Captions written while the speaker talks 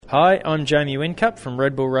Hi, I'm Jamie Whincup from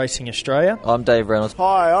Red Bull Racing Australia. I'm Dave Reynolds.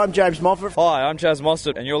 Hi, I'm James Moffat. Hi, I'm Chaz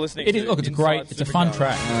Mostert, and you're listening to Look, it's a fun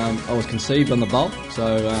track. I was conceived on the Bolt,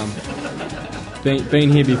 so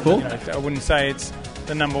been here before. I wouldn't say it's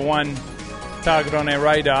the number one target on our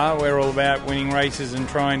radar. We're all about winning races and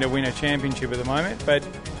trying to win a championship at the moment, but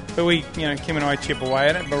we, Kim and I chip away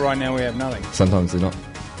at it, but right now we have nothing. Sometimes they're not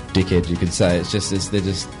dickheads, you could say. They're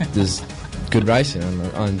just good racing, and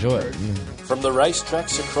I enjoy it. From the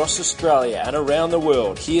racetracks across Australia and around the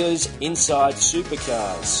world, here's Inside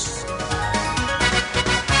Supercars.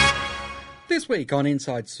 This week on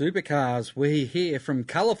Inside Supercars, we hear from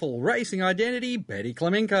colourful racing identity Betty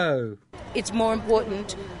Clemenko. It's more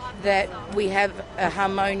important that we have a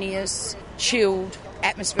harmonious, chilled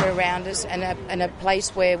atmosphere around us and a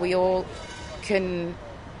place where we all can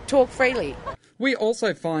talk freely. We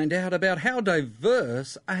also find out about how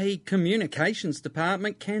diverse a communications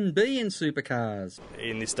department can be in supercars.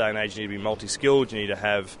 In this day and age, you need to be multi-skilled, you need to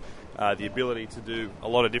have the ability to do a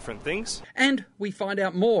lot of different things. And we find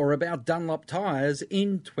out more about Dunlop tyres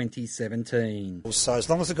in 2017. So as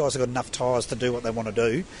long as the guys have got enough tyres to do what they want to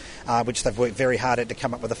do, which they've worked very hard at to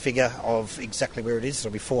come up with a figure of exactly where it is,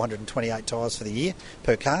 it'll be 428 tyres for the year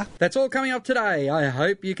per car. That's all coming up today. I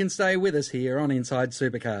hope you can stay with us here on Inside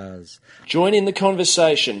Supercars. Join in the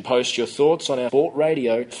conversation. Post your thoughts on our Sport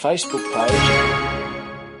Radio Facebook page.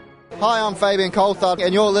 Hi, I'm Fabian Coulthard,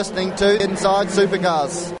 and you're listening to Inside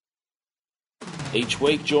Supercars. Each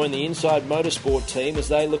week, join the Inside Motorsport team as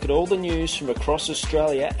they look at all the news from across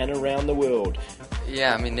Australia and around the world.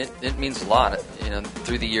 Yeah, I mean, it means a lot.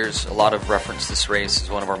 Through the years, a lot of reference this race as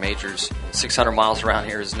one of our majors. 600 miles around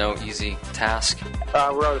here is no easy task.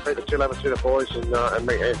 We're able to beat the 211 boys and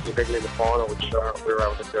meet Anthony Begley in the final, which we were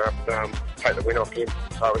able to take the win off him.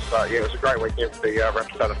 So it was a great weekend for the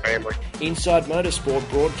Rapstada family. Inside Motorsport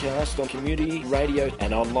broadcast on community radio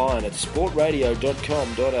and online at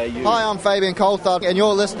sportradio.com.au. Hi, I'm Fabian Coulthard, and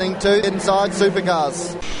you're listening to Inside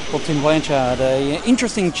Supercars. Well, Tim Blanchard, an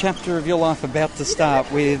interesting chapter of your life about to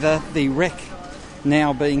start with the Rec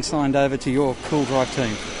now being signed over to your Cool Drive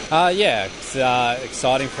team. It's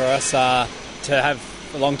exciting for us to have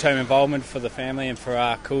a long-term involvement for the family and for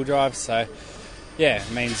our Cool Drive. So,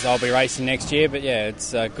 it means I'll be racing next year. But,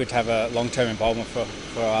 it's good to have a long-term involvement for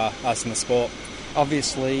us in the sport.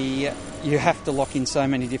 Obviously, you have to lock in so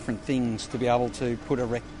many different things to be able to put a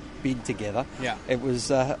Rec bid together. Yeah. It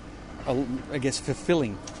was, I guess,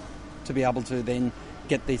 fulfilling to be able to then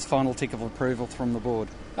get this final tick of approval from the board.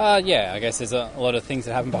 I guess there's a lot of things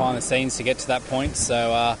that happen behind the scenes to get to that point.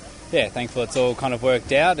 So, thankful it's all kind of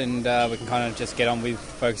worked out and we can kind of just get on with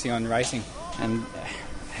focusing on racing. And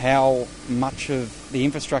how much of the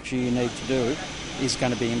infrastructure you need to do is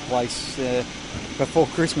going to be in place before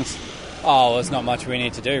Christmas? Oh, well, there's not much we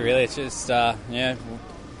need to do, really. It's just, I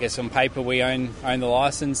guess on paper we own the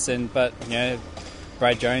licence, but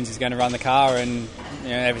Brad Jones is going to run the car and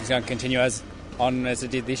everything's going to continue as it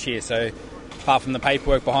did this year. So apart from the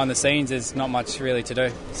paperwork behind the scenes, there's not much really to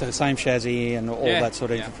do. So the same chassis and all that sort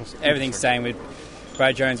of infrastructure? Everything's staying with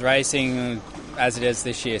Brad Jones Racing as it is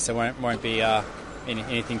this year, so won't be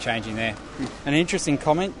anything changing there. An interesting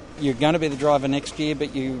comment. You're going to be the driver next year,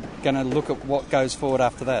 but you're going to look at what goes forward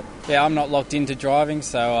after that. Yeah, I'm not locked into driving,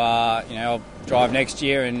 so I'll drive next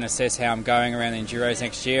year and assess how I'm going around the Enduros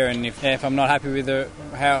next year. And if I'm not happy with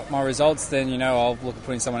how my results, then I'll look at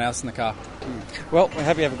putting someone else in the car. Well, we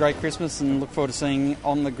hope you have a great Christmas and look forward to seeing you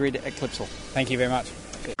on the grid at Clipsal. Thank you very much.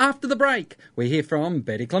 After the break, we hear from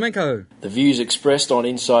Betty Clemenko. The views expressed on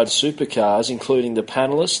Inside Supercars, including the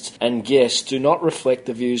panellists and guests, do not reflect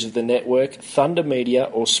the views of the network, Thunder Media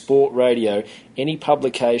or Sport Radio. Any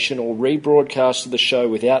publication or rebroadcast of the show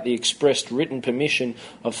without the expressed written permission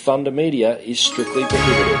of Thunder Media is strictly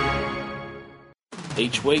prohibited.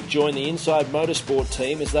 Each week, join the Inside Motorsport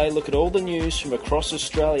team as they look at all the news from across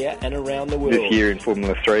Australia and around the world. This year in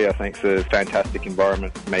Formula 3, I think it's a fantastic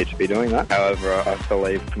environment for me to be doing that. However, I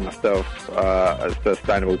believe for myself, a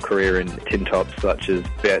sustainable career in tin tops such as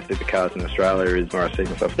V8 Supercars in Australia is where I see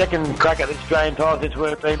myself. Second crack at the Australian titles since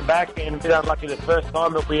we've been back, and a bit unlucky the first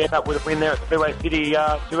time, but we ended up with a win there at Speedway City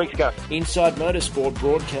 2 weeks ago. Inside Motorsport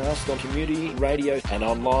broadcast on community radio and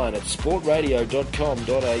online at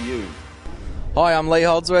sportradio.com.au. Hi, I'm Lee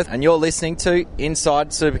Holdsworth, and you're listening to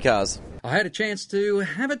Inside Supercars. I had a chance to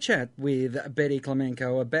have a chat with Betty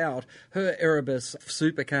Clemenko about her Erebus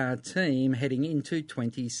supercar team heading into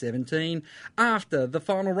 2017 after the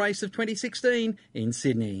final race of 2016 in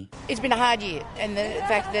Sydney. It's been a hard year, and the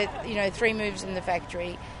fact that, 3 moves in the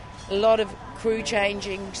factory, a lot of crew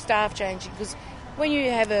changing, staff changing, because when you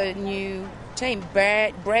have a new team,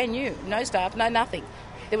 brand new, no staff, no nothing,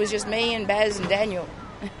 there was just me and Baz and Daniel.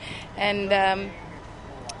 and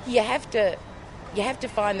you have to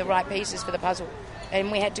find the right pieces for the puzzle,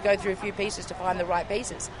 and we had to go through a few pieces to find the right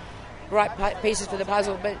pieces for the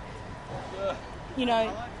puzzle. But you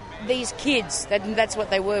know, these kids, that's what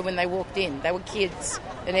they were when they walked in. They were kids,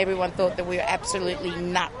 and everyone thought that we were absolutely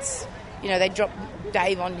nuts. You know, they dropped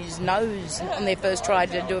Dave on his nose on their first try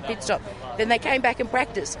to do a pit stop. Then they came back and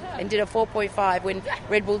practiced and did a 4.5 when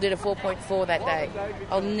Red Bull did a 4.4 that day.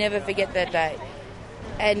 I'll never forget that day.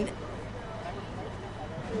 And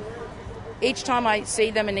each time I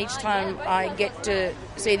see them and each time I get to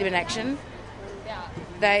see them in action,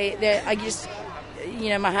 I just, you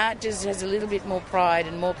know, my heart just has a little bit more pride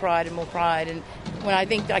and more pride and more pride. And when I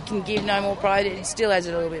think I can give no more pride, it still has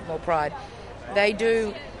a little bit more pride. They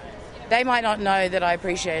might not know that I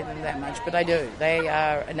appreciate them that much, but I do. They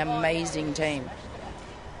are an amazing team.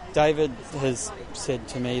 David has said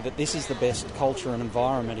to me that this is the best culture and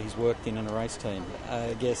environment he's worked in a race team.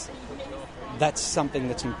 I guess that's something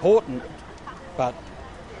that's important, but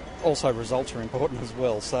also results are important as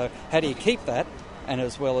well. So how do you keep that, and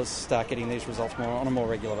as well as start getting these results on a more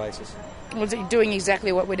regular basis? Well, doing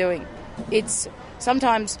exactly what we're doing. It's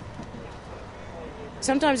sometimes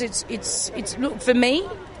it's look, for me,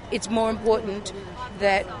 it's more important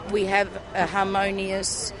that we have a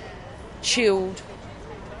harmonious, chilled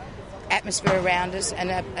atmosphere around us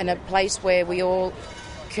and a place where we all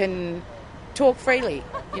can talk freely.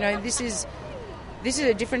 You know, this is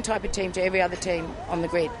a different type of team to every other team on the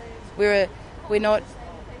grid. We're not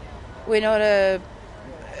a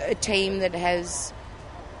team that has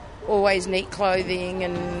always neat clothing,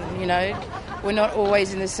 and you know, we're not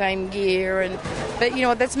always in the same gear, but you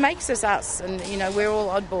know, that makes us, and you know, we're all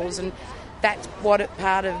oddballs, and that's what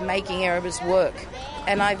part of making Erebus work.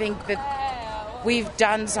 And I think that we've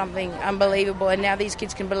done something unbelievable, and now these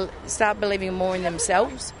kids can start believing more in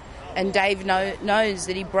themselves. And Dave knows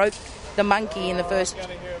that he broke the monkey in the first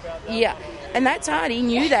year, and that's hard. He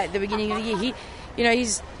knew that at the beginning of the year.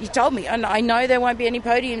 He told me, and I know there won't be any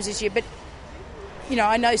podiums this year, but you know,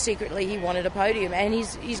 I know secretly he wanted a podium, and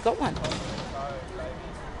he's got one.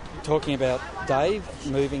 Talking about Dave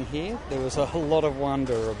moving here, there was a whole lot of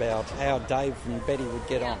wonder about how Dave and Betty would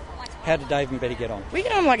get on. How did Dave and Betty get on? We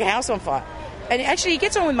get on like a house on fire. And actually, he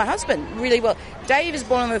gets on with my husband really well. Dave is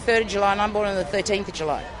born on the 3rd of July, and I'm born on the 13th of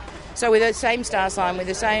July. So we're the same star sign, we're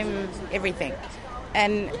the same everything.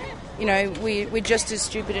 And, you know, we're just as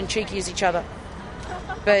stupid and cheeky as each other.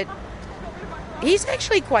 But he's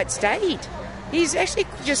actually quite staid. He's actually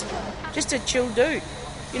just a chill dude,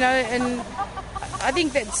 you know, and I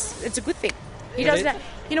think it's a good thing. He does that.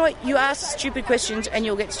 You know what? You ask stupid questions and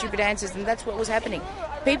you'll get stupid answers, and that's what was happening.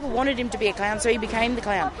 People wanted him to be a clown, so he became the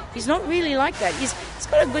clown. He's not really like that. He's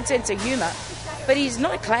got a good sense of humour, but he's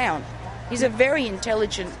not a clown. He's a very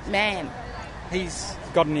intelligent man. He's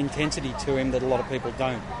got an intensity to him that a lot of people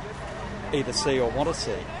don't either see or want to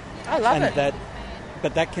see. I love it.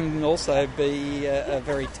 But that can also be a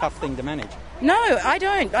very tough thing to manage. No, I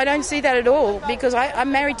don't. I don't see that at all, because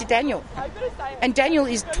I'm married to Daniel. And Daniel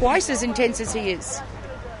is twice as intense as he is.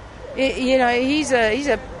 You know, he's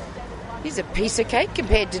a piece of cake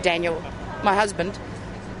compared to Daniel, my husband.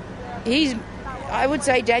 I would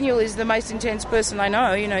say Daniel is the most intense person I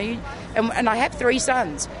know, you know. And I have 3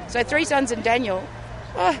 sons. So 3 sons and Daniel,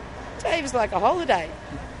 Dave's like a holiday.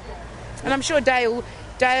 And I'm sure Dale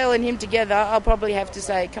and him together, I'll probably have to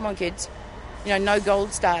say, come on, kids. You know, no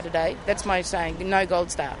gold star today. That's my saying, no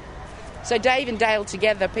gold star. So Dave and Dale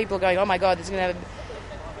together, people are going, oh my God, there's going to have...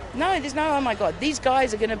 No, there's no oh my God. These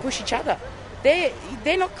guys are going to push each other. They're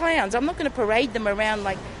not clowns. I'm not going to parade them around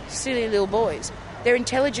like silly little boys. They're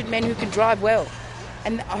intelligent men who can drive well.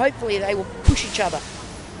 And hopefully they will push each other.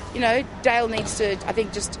 You know, Dale needs to, I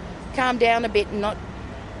think, just calm down a bit and not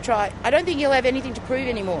try... I don't think he'll have anything to prove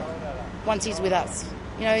anymore once he's with us.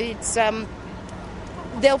 You know, it's...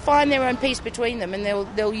 they'll find their own peace between them, and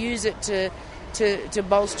they'll use it to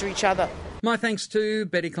bolster each other. My thanks to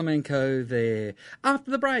Betty Clemenco there.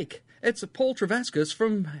 After the break, it's Paul Travascus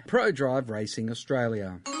from ProDrive Racing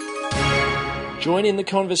Australia. Join in the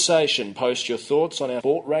conversation. Post your thoughts on our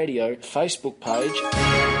Sport Radio Facebook page.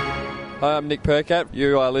 Hi, I'm Nick Percat.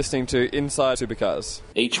 You are listening to Inside Supercars.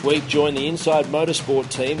 Each week, join the Inside Motorsport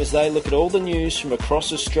team as they look at all the news from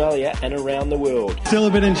across Australia and around the world. Still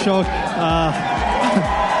a bit in shock.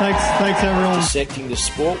 Thanks everyone. Dissecting the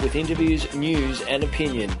sport with interviews, news and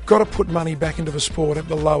opinion. Got to put money back into the sport at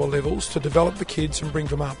the lower levels to develop the kids and bring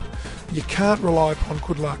them up. You can't rely upon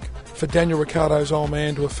good luck. For Daniel Ricciardo's old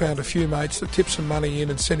man to have found a few mates that tip some money in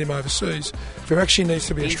and send him overseas, there actually needs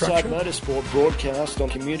to be a structure. Inside Motorsport broadcast on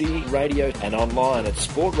community radio and online at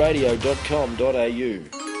sportradio.com.au.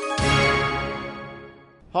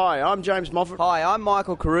 Hi, I'm James Moffat. Hi, I'm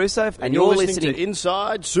Michael Caruso. And you're listening to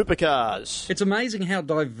Inside Supercars. It's amazing how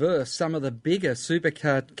diverse some of the bigger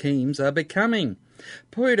supercar teams are becoming.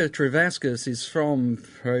 Peter Travascus is from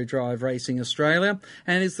ProDrive Racing Australia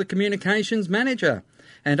and is the communications manager.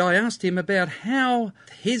 And I asked him about how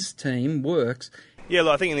his team works. Yeah,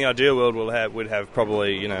 look, I think in the ideal world we'd have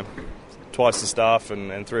probably, twice the staff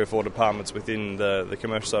and 3 or 4 departments within the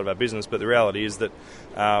commercial side of our business. But the reality is that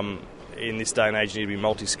in this day and age you need to be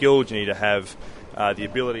multi-skilled, you need to have the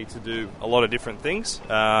ability to do a lot of different things.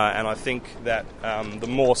 And I think that the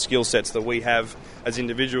more skill sets that we have as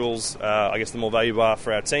individuals, I guess the more valuable are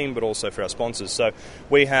for our team, but also for our sponsors. So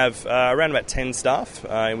we have around about 10 staff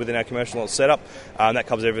within our commercial setup. And that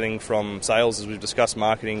covers everything from sales, as we've discussed,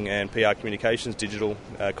 marketing and PR communications, digital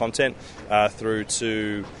content, through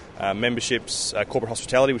to memberships, corporate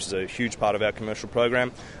hospitality, which is a huge part of our commercial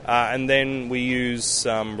program. And then we use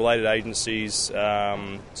some related agencies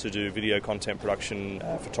to do video content production,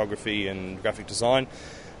 photography and graphic design.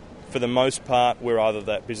 For the most part, we're either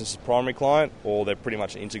that business's primary client or they're pretty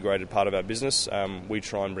much an integrated part of our business. We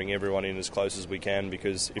try and bring everyone in as close as we can,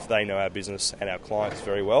 because if they know our business and our clients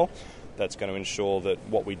very well, that's going to ensure that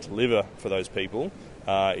what we deliver for those people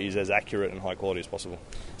is as accurate and high quality as possible.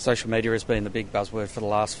 Social media has been the big buzzword for the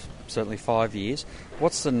last certainly 5 years.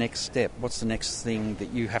 What's the next step? What's the next thing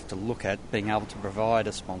that you have to look at being able to provide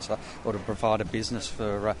a sponsor or to provide a business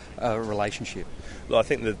for a relationship? Well, I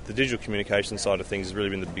think that the digital communication side of things has really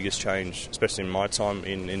been the biggest change, especially in my time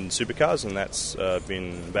in supercars, and that's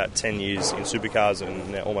been about 10 years in supercars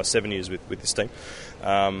and now almost 7 years with this team.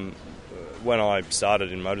 When I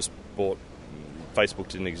started in motorsport, Facebook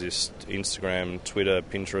didn't exist, Instagram, Twitter,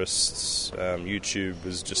 Pinterest, YouTube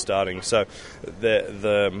was just starting. So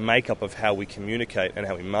the makeup of how we communicate and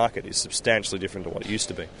how we market is substantially different to what it used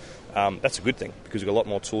to be. That's a good thing, because we've got a lot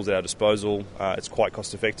more tools at our disposal. It's quite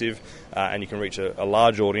cost effective, and you can reach a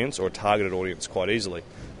large audience or a targeted audience quite easily.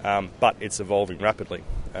 But it's evolving rapidly.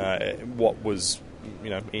 What was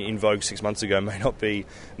in vogue 6 months ago may not be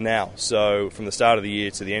now. So from the start of the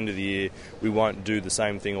year to the end of the year, we won't do the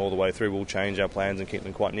same thing all the way through. We'll change our plans and keep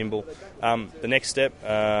them quite nimble. The next step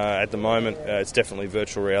at the moment, it's definitely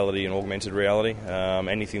virtual reality and augmented reality.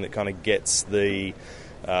 Anything that kind of gets the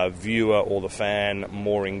viewer or the fan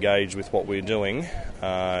more engaged with what we're doing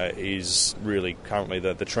is really currently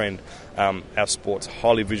the trend. Our sport's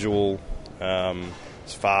highly visual,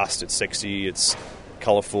 it's fast, it's sexy, it's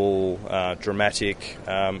colourful, dramatic,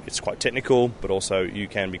 it's quite technical, but also you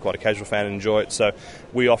can be quite a casual fan and enjoy it. So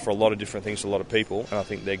we offer a lot of different things to a lot of people, and I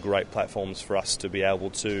think they're great platforms for us to be able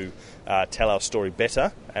to tell our story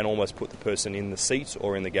better and almost put the person in the seat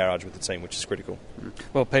or in the garage with the team, which is critical.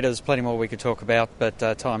 Well, Peter, there's plenty more we could talk about, but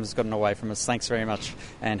time has gotten away from us. Thanks very much,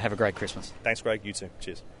 and have a great Christmas. Thanks, Greg. You too.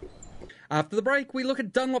 Cheers. After the break, we look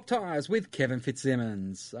at Dunlop Tyres with Kevin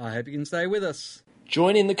Fitzsimmons. I hope you can stay with us.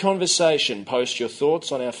 Join in the conversation. Post your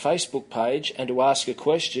thoughts on our Facebook page, and to ask a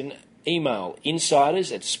question, email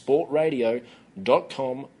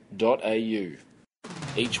insiders@sportradio.com.au.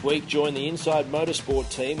 Each week, join the Inside Motorsport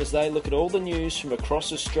team as they look at all the news from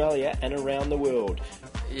across Australia and around the world.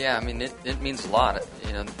 Yeah, I mean, it means a lot.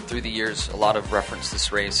 Through the years, a lot of reference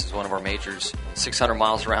this race as one of our majors. 600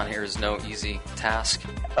 miles around here is no easy task.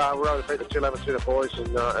 We were able to beat the 211 boys and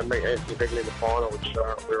meet Anthony Bigley in the final, which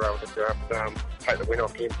we were able to take the win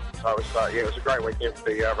off him. So it was a great weekend for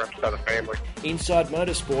the Rapstada family. Inside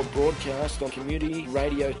Motorsport broadcast on community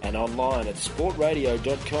radio and online at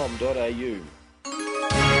sportradio.com.au.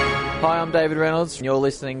 Hi, I'm David Reynolds, and you're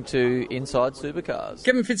listening to Inside Supercars.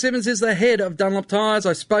 Kevin Fitzsimmons is the head of Dunlop Tyres.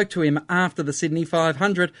 I spoke to him after the Sydney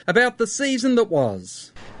 500 about the season that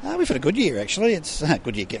was. We've had a good year, actually. It's a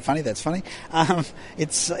good year. Get funny, that's funny.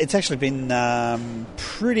 It's actually been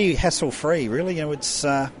pretty hassle-free, really. It's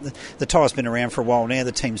the tyre's been around for a while now.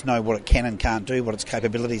 The teams know what it can and can't do, what its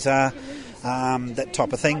capabilities are, that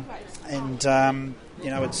type of thing. And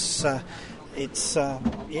it's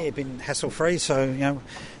been hassle-free. So a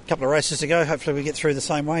couple of races to go. Hopefully we get through the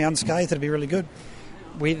same way unscathed. It'll be really good.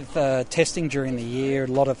 With testing during the year, a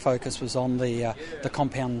lot of focus was on the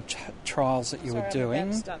compound trials that you were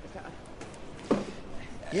doing.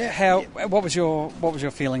 Yeah. What was your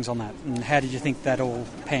feelings on that, and how did you think that all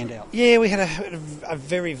panned out? Yeah, we had a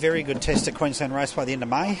very, very good test at Queensland Race by the end of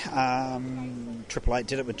May. Triple Eight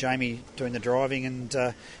did it with Jamie doing the driving, and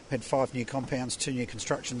we had 5 new compounds, 2 new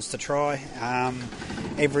constructions to try.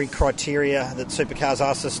 Every criteria that Supercars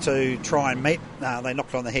asked us to try and meet, they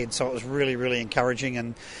knocked it on the head, so it was really, really encouraging.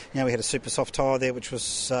 And we had a super soft tyre there, which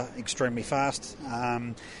was extremely fast.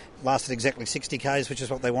 lasted exactly 60 k's, which is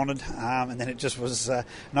what they wanted, and then it just was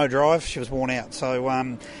no drive. She was worn out.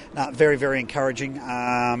 So very, very encouraging.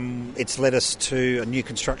 It's led us to a new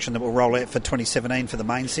construction that will roll out for 2017 for the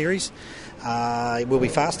main series. It will be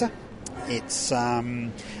faster. It's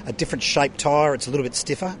a different shaped tyre. It's a little bit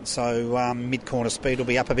stiffer, so mid-corner speed will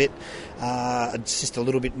be up a bit. It's just a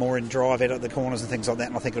little bit more in drive out of the corners and things like that,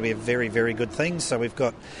 and I think it'll be a very, very good thing. So we've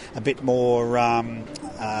got a bit more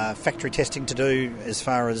factory testing to do as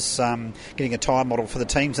far as getting a tyre model for the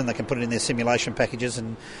teams, and they can put it in their simulation packages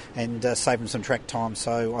and save them some track time.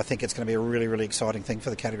 So I think it's going to be a really, really exciting thing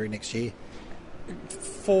for the category next year.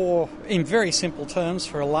 In very simple terms,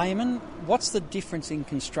 for a layman, what's the difference in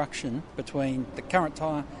construction between the current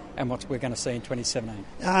tyre and what we're going to see in 2017?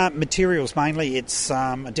 Materials mainly. It's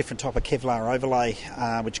a different type of Kevlar overlay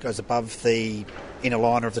which goes above the inner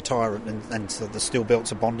liner of the tyre and so the steel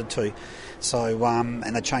belts are bonded to. So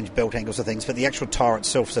and they change belt angles and things, but the actual tyre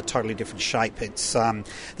itself is a totally different shape. It's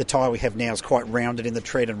the tyre we have now is quite rounded in the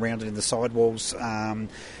tread and rounded in the sidewalls.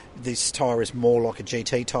 This tyre is more like a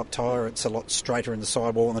GT type tyre. It's a lot straighter in the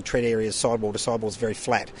sidewall, and the tread area sidewall to sidewall is very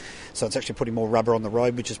flat. So it's actually putting more rubber on the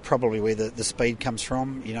road, which is probably where the speed comes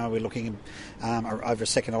from. You know, we're looking over a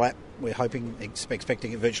second a lap. We're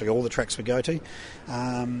expecting virtually all the tracks we go to.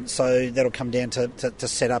 So that'll come down to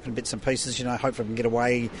set up in bits and pieces. You know, hopefully we can get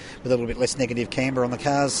away with a little bit less negative camber on the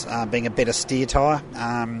cars, being a better steer tyre.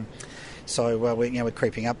 So we're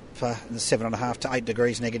creeping up the 7.5 to 8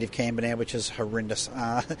 degrees negative camber now, which is horrendous.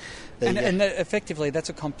 And effectively, that's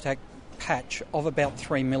a compact patch of about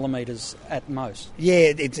 3 millimetres at most.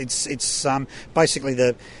 Yeah, it's basically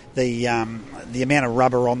the amount of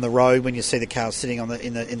rubber on the road when you see the cars sitting in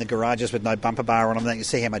the garages with no bumper bar on them. You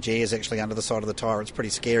see how much air is actually under the side of the tyre. It's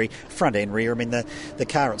pretty scary, front and rear. I mean, the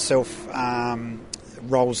car itself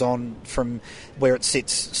rolls on from where it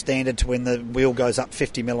sits standard to when the wheel goes up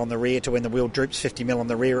 50 mil on the rear to when the wheel droops 50 mil on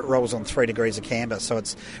the rear. It rolls on 3 degrees of camber, so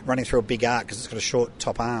it's running through a big arc because it's got a short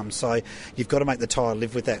top arm. So you've got to make the tyre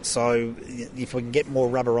live with that. So if we can get more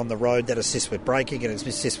rubber on the road, that assists with braking, and it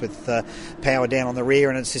assists with power down on the rear,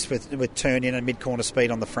 and it assists with turn in and mid-corner speed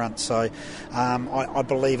on the front. So I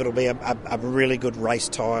believe it'll be a really good race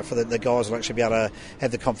tyre for the guys will actually be able to have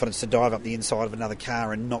the confidence to dive up the inside of another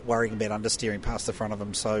car and not worrying about understeering past the front of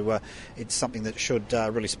them. So it's something that should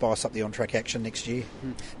really spice up the on-track action next year.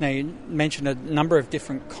 Now, you mentioned a number of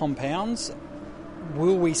different compounds.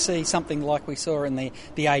 Will we see something like we saw in the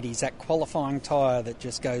 80s, that qualifying tyre that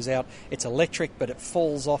just goes out? It's electric, but it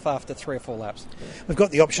falls off after 3 or 4 laps. We've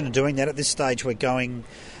got the option of doing that. At this stage, we're going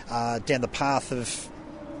down the path of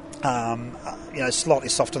slightly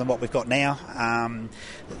softer than what we've got now.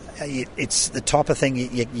 It's the type of thing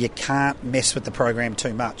you can't mess with the program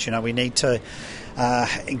too much. You know, we need to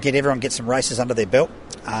get some races under their belt.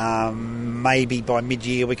 Maybe by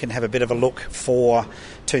mid-year we can have a bit of a look for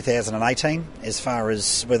 2018 as far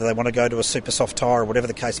as whether they want to go to a super soft tyre or whatever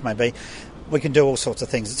the case may be. We can do all sorts of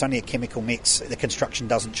things. It's only a chemical mix. The construction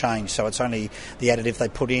doesn't change, so it's only the additive they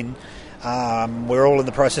put in. We're all in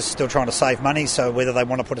the process of still trying to save money, so whether they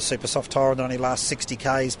want to put a super soft tyre that only lasts 60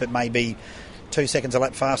 k's but maybe 2 seconds a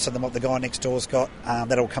lap faster than what the guy next door's got,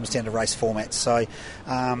 that all comes down to race formats. So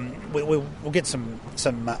we'll get some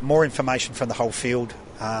more information from the whole field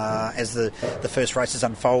as the first races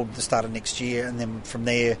unfold at the start of next year, and then from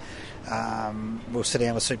there we'll sit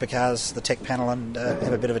down with Supercars, the tech panel, and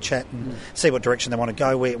have a bit of a chat and see what direction they want to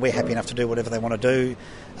go. We're happy enough to do whatever they want to do.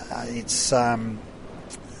 It's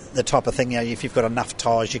the type of thing, if you've got enough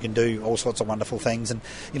tyres, you can do all sorts of wonderful things. And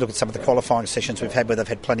you look at some of the qualifying sessions we've had where they've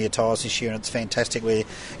had plenty of tyres this year, and it's fantastic. Where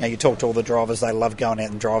you talk to all the drivers, they love going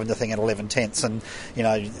out and driving the thing at 11 tenths, and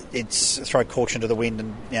it's throw caution to the wind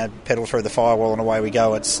and pedal through the firewall and away we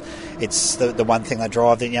go. It's the one thing they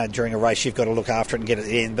drive that during a race you've got to look after it and get it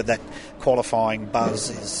in. But that qualifying buzz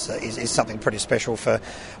is something pretty special for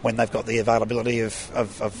when they've got the availability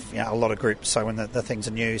of a lot of groups. So when the things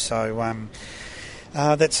are new, so.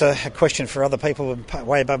 That's a question for other people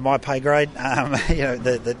way above my pay grade. As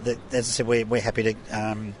I said, we're happy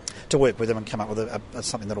to work with them and come up with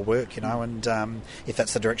something that'll work, and if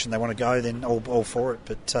that's the direction they want to go, then all for it.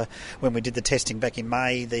 But when we did the testing back in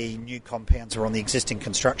May, the new compounds were on the existing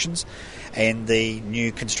constructions and the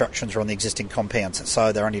new constructions were on the existing compounds,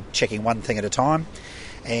 so they're only checking one thing at a time.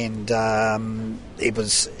 And it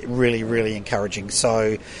was really, really encouraging.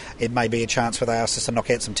 So it may be a chance where they ask us to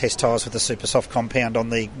knock out some test tyres with the super soft compound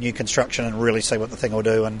on the new construction and really see what the thing will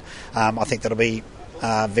do. And I think that'll be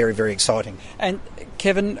very, very exciting. And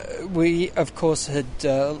Kevin, we of course had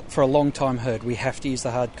for a long time heard we have to use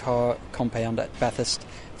the hard compound at Bathurst,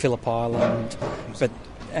 Phillip Island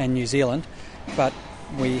and New Zealand, but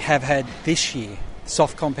we have had this year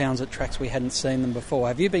soft compounds at tracks we hadn't seen them before.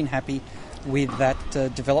 Have you been happy with that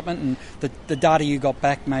development, and the data you got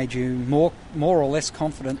back made you more or less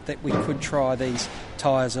confident that we could try these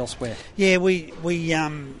tyres elsewhere? Yeah, we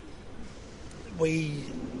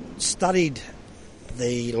studied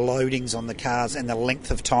the loadings on the cars and the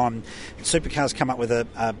length of time. Supercars come up with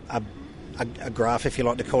a graph, if you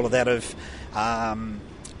like to call it that, of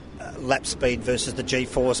lap speed versus the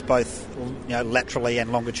G-force, both laterally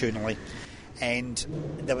and longitudinally. And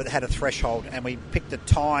they had a threshold, and we picked a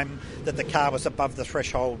time that the car was above the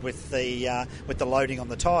threshold with the loading on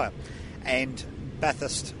the tyre. And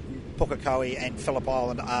Bathurst, Pukekohe and Phillip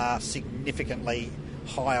Island are significantly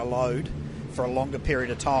higher load for a longer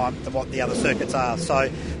period of time than what the other circuits are.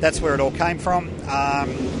 So that's where it all came from.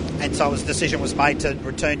 And so a decision was made to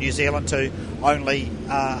return New Zealand to only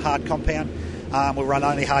hard compound. We'll run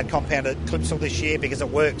only hard compound at Clipsal this year because it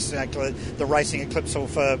works. The racing at Clipsal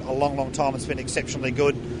for a long, long time has been exceptionally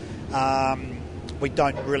good. We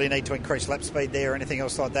don't really need to increase lap speed there or anything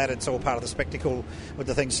else like that. It's all part of the spectacle with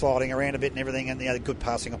the things sliding around a bit and everything, and good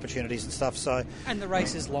passing opportunities and stuff. So, and the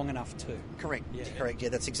race is long enough too. Correct. Yeah. Correct. Yeah,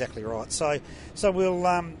 that's exactly right. So we'll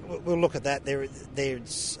look at that.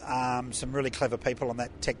 There's some really clever people on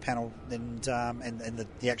that tech panel and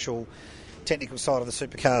the actual technical side of the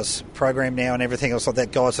Supercars program now and everything else like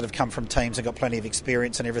that. Guys that have come from teams and got plenty of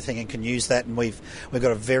experience and everything and can use that, and we've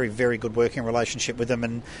got a very, very good working relationship with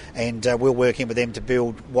them, and we're working with them to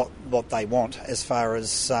build what they want as far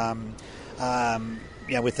as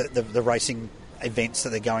with the racing events that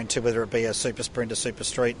they're going to, whether it be a super sprint, a super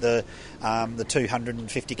street, the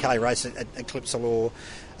 250k race at Clipsal, or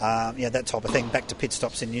that type of thing, back to pit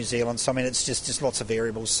stops in New Zealand. So I mean, it's just lots of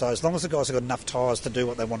variables. So as long as the guys have got enough tyres to do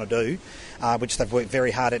what they want to do, which they've worked very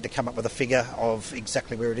hard at to come up with a figure of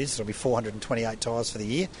exactly where it is, it'll be 428 tyres for the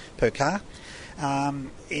year per car.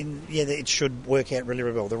 It should work out really,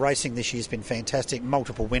 really well. The racing this year's been fantastic,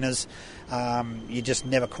 multiple winners. You just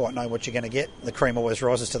never quite know what you're going to get. The cream always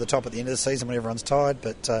rises to the top at the end of the season when everyone's tired,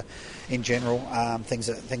 but in general, things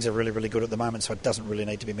are really, really good at the moment, so it doesn't really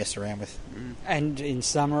need to be messed around with. And in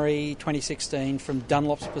summary, 2016 from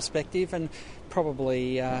Dunlop's perspective, and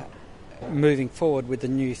probably moving forward with the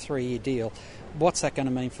new 3-year deal, what's that going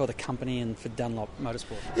to mean for the company and for Dunlop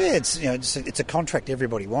Motorsport? Yeah, it's a contract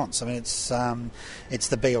everybody wants. I mean, it's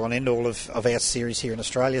the be all and end all of our series here in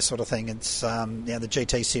Australia, sort of thing. It's the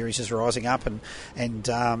GT series is rising up, and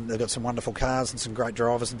they've got some wonderful cars and some great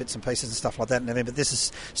drivers and bits and pieces and stuff like that. But this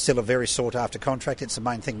is still a very sought after contract. It's the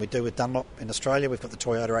main thing we do with Dunlop in Australia. We've got the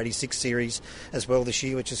Toyota 86 series as well this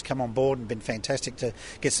year, which has come on board and been fantastic to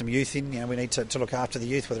get some youth in. We need to look after the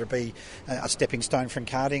youth, whether it be a stepping stone from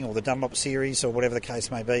karting or the Dunlop series or whatever the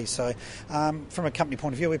case may be. So from a company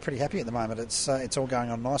point of view, we're pretty happy at the moment. It's all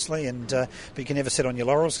going on nicely, but you can never sit on your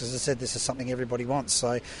laurels, because as I said, this is something everybody wants.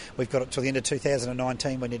 So we've got it till the end of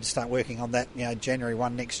 2019. We need to start working on that January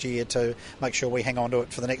 1 next year to make sure we hang on to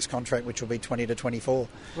it for the next contract, which will be 20 to 24.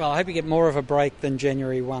 Well, I hope you get more of a break than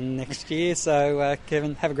January 1 next year. So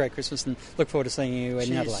Kevin, have a great Christmas and look forward to seeing you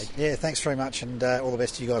in Adelaide. Yeah, thanks very much, and all the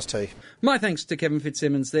best to you guys too. My thanks to Kevin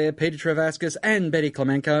Fitzsimmons there, Peter Travascus and Betty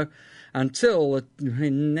Clemenco. Until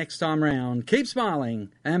next time round, keep smiling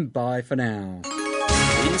and bye for now.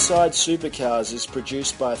 Inside Supercars is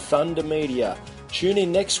produced by Thunder Media. Tune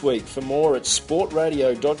in next week for more at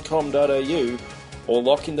sportradio.com.au or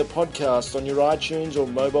lock in the podcast on your iTunes or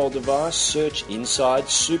mobile device. Search Inside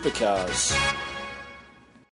Supercars.